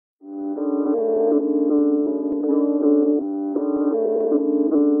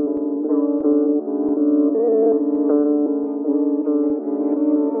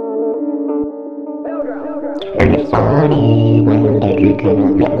And it's funny when that you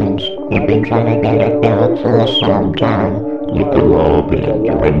cannot get wins. You've been trying to get it built for some time. You could all be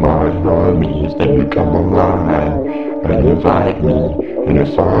enjoying my homies, then you come along and invite me. And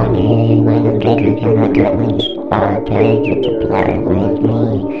it's funny when that you cannot get wins. I paid you to play with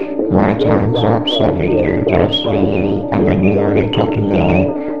me. My time's up, so you just leave. And then you're only talking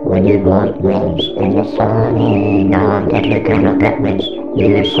there when you want wins. And it's funny now that you cannot get wins.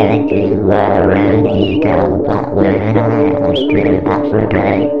 You said you were an ego, but when I asked you about for a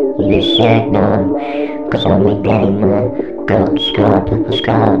day, you said no, cause I'm a gamer. Gold scar, people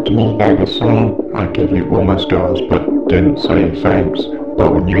scar, to me they're the same. I gave you all my scars, but didn't say thanks.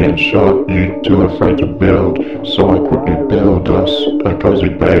 But when you get shot, you're too afraid to build, so I quickly build us a cozy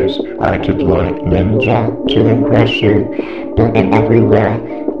base. Acted like ninja To impress you, building everywhere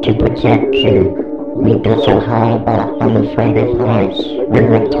to protect you. We built so high, but I'm afraid of heights. We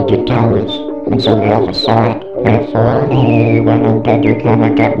went to the towers, and so the other side. And it's funny when I'm dead, you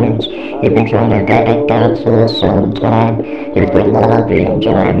cannot get wins. You've been trying to get it down for some time. You've been loving,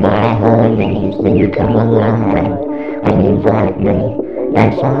 enjoying my homies, then you come along and invite me.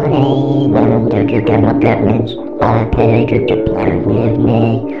 And funny when I'm dead, you cannot get wins. I paid you to play with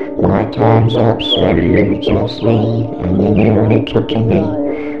me. My time's up, so you just leave, and then you only took to me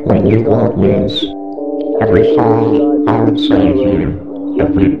when you want wins. Every fight I would save you,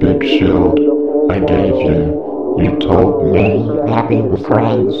 every big shield I gave you. You told me that we were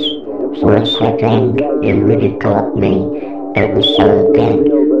friends. For a second, you really got me. It was so good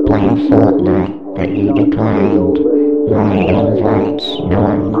playing Fortnite, but you declined my invites. No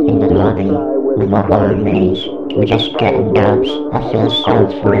one in the lobby with my homies. We're just getting dubs. I feel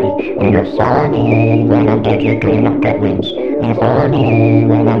so free. And it's funny when I'm dead, you cannot get wins. And it's funny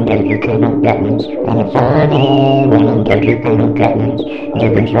when I'm dead, you cannot get wins. And it's funny when I'm dead, you cannot get wins.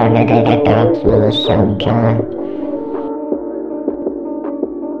 You've been trying to get a dub for some time.